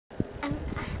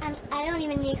I don't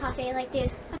even need coffee, like, dude.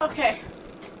 Okay,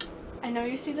 I know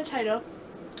you see the title.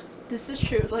 This is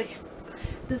true, like,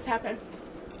 this happened.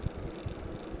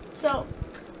 So,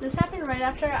 this happened right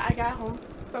after I got home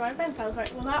from my friend's house,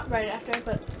 right? Well, not right after,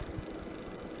 but...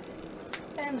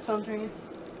 And the phone's ringing.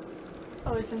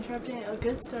 Oh, it's interrupting. A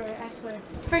good story, I swear.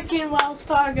 Freaking Wells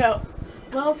Fargo!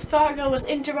 Wells Fargo was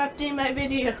interrupting my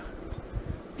video.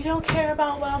 We don't care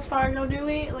about Wells Fargo, do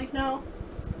we? Like, no.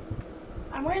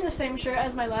 I'm wearing the same shirt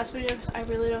as my last video because I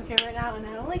really don't care right now, and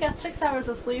I only got 6 hours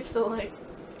of sleep, so like,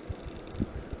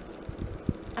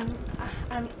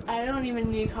 I don't even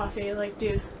need coffee, like,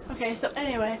 dude. Okay, so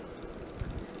anyway,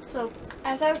 so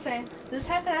as I was saying, this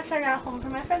happened after I got home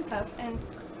from my friend's house, and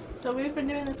so we've been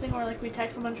doing this thing where like we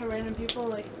text a bunch of random people,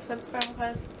 like accept friend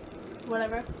request,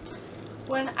 whatever.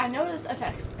 When I notice a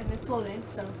text and it's loading,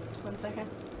 so 1 second.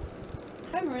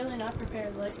 I'm really not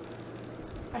prepared, like.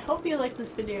 I hope you like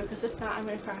this video, because if not, I'm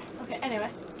gonna cry. Okay, anyway.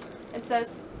 It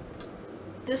says,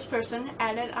 this person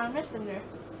added on Messenger.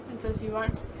 It says, you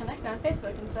want to connect on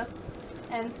Facebook and stuff.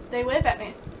 And they wave at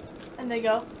me. And they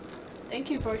go,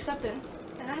 thank you for acceptance.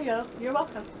 And I go, you're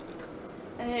welcome.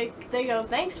 And they go,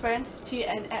 thanks friend,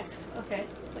 TNX. Okay,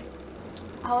 like,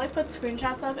 I'll like put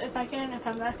screenshots of if I can, if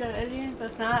I'm not good at editing.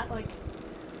 But if not, like,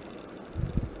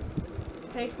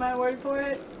 take my word for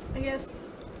it, I guess.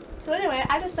 So anyway,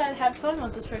 I decided to have fun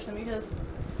with this person because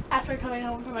after coming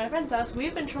home from my friend's house,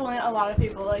 we've been trolling a lot of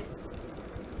people, like,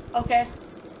 okay.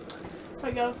 So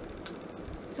I go,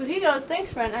 so he goes,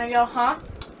 thanks friend, and I go, huh?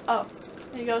 Oh.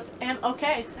 And he goes, am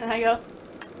okay. And I go,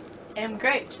 am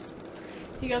great.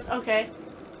 He goes, okay.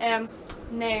 Am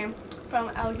name from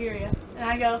Algeria. And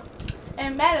I go,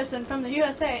 am Madison from the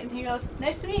USA. And he goes,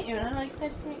 nice to meet you. And I'm like,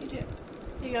 nice to meet you too.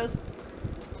 He goes,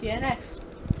 TNX.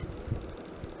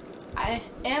 I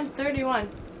am 31.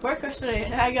 Work or study?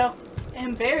 And I go,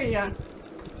 am very young.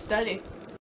 Study.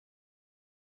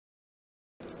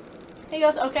 He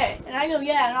goes, okay. And I go,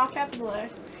 yeah, in all capital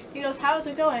letters. He goes, how is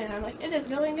it going? And I'm like, it is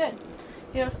going good.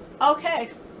 He goes,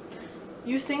 okay.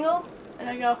 You single? And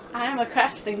I go, I am a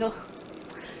craft single.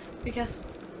 Because,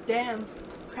 damn,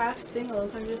 craft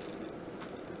singles are just...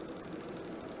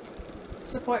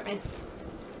 support me.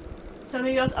 So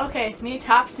he goes, okay, me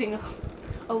top single.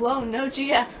 Alone, no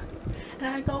GF. And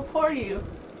I go, poor you.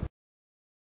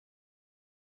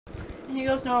 And he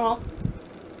goes, normal.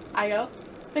 I go,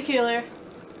 peculiar.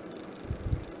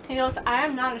 He goes, I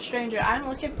am not a stranger. I am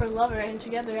looking for a lover, and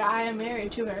together I am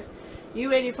married to her.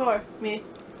 You 84. Me.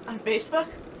 On Facebook?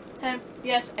 Him.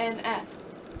 Yes, and F.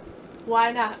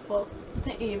 Why not? Well, with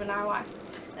an E, but not Y.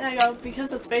 And I go,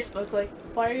 because it's Facebook. Like,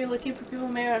 why are you looking for people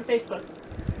married on Facebook?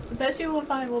 The best you will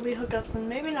find will be hookups, and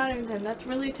maybe not even then. That's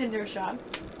really Tinder's job.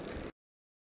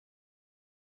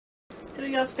 So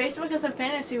he goes, Facebook is a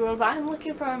fantasy world, but I'm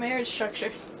looking for a marriage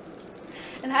structure.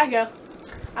 And I go,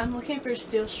 I'm looking for a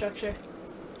steel structure.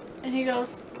 And he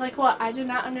goes, like what? I do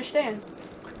not understand.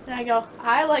 And I go,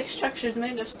 I like structures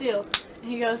made of steel.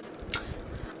 And he goes,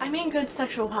 I mean good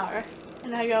sexual power.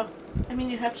 And I go, I mean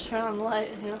you have to turn on the light,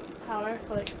 you know, power,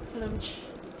 like,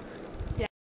 yeah.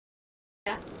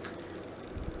 Yeah.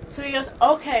 So he goes,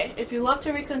 okay, if you love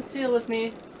to reconcile with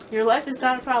me, your life is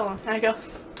not a problem. And I go,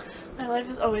 my life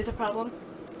is always a problem.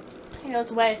 He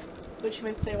goes, way, which you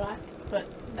meant to say why, but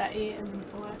that E and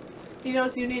the Y. He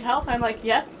goes, you need help? I'm like,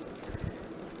 yep.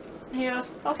 And he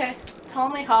goes, okay, tell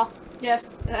me how. Yes.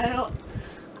 And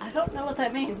I don't know what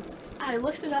that means. I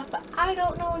looked it up, but I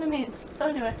don't know what it means. So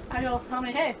anyway, I go, tell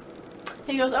me hey.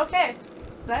 He goes, okay.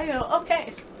 And I go,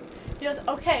 okay. He goes,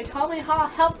 okay, tell me how I'll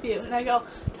help you. And I go,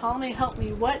 tell me help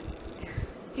me what?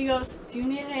 He goes, do you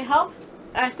need any help?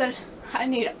 And I said, I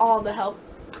need all the help.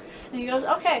 And he goes,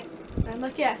 okay. And I'm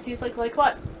like, yeah. He's like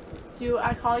what? Do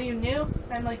I call you new?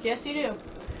 And I'm like, yes you do.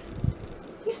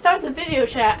 He starts a video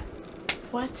chat.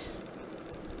 What?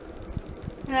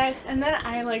 And then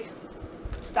I like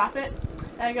stop it.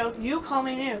 And I go, you call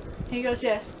me new. And he goes,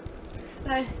 yes.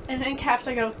 And in caps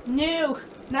I go, new,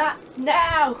 not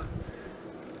now.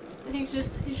 And he's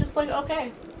just like,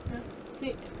 okay.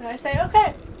 And I say,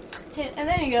 okay. And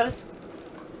then he goes,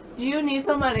 do you need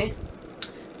some money?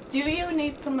 Do you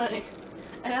need some money?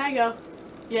 And I go,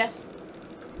 yes.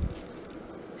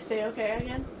 Say okay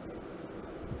again.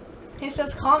 He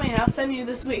says, call me and I'll send you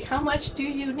this week. How much do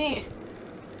you need?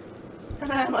 And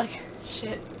then I'm like,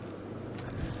 shit.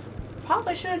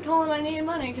 Probably should have told him I needed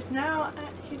money, because now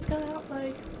he's gonna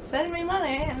like send me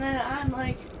money and then I'm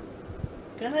like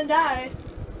gonna die.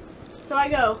 So I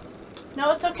go,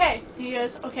 no, it's okay. He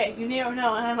goes, okay, you need or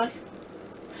no? And I'm like,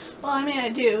 well, I mean I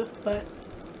do, but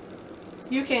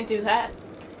you can't do that.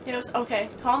 He goes, okay,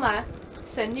 call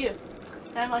send you.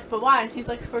 And I'm like, but why? And he's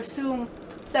like, for Zoom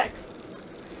sex.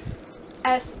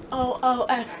 SOON.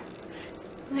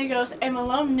 And he goes, and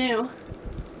Malone knew.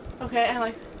 Okay, and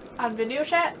like, on video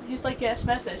chat, he's like, yes,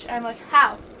 message. And I'm like,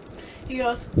 how? He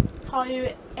goes, call you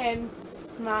and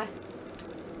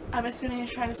I'm assuming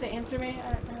he's trying to say answer me.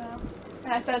 I don't know.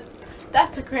 And I said,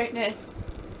 that's a great name.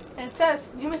 And it says,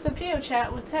 you missed a video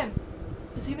chat with him.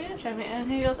 Does he video chat me? And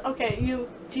he goes, okay, you,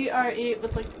 GRE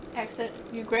with like accent,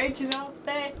 you great to go,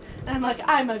 bae? And I'm like,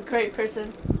 I'm a great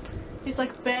person. He's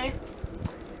like, bae.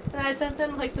 And I sent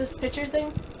him like this picture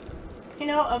thing, you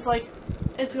know, of like,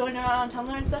 it's going around on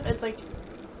Tumblr and stuff. It's like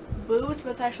boobs,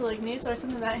 but it's actually like me. So I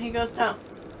sent him that and he goes, no,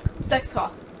 sex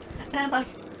call. And I'm like,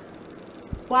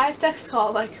 why sex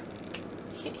call? Like,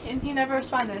 and he never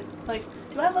responded. Like,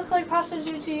 do I look like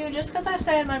prostitute to you? Just because I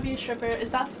say I might be a stripper,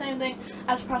 is that the same thing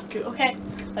as prostitute? Okay,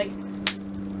 like,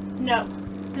 no,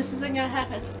 this isn't gonna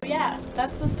happen. But yeah,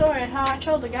 that's the story of how I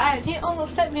trolled a guy and he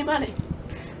almost sent me money,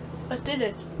 but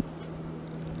didn't.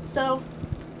 So,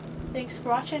 thanks for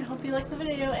watching, hope you liked the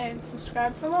video, and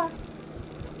subscribe for more.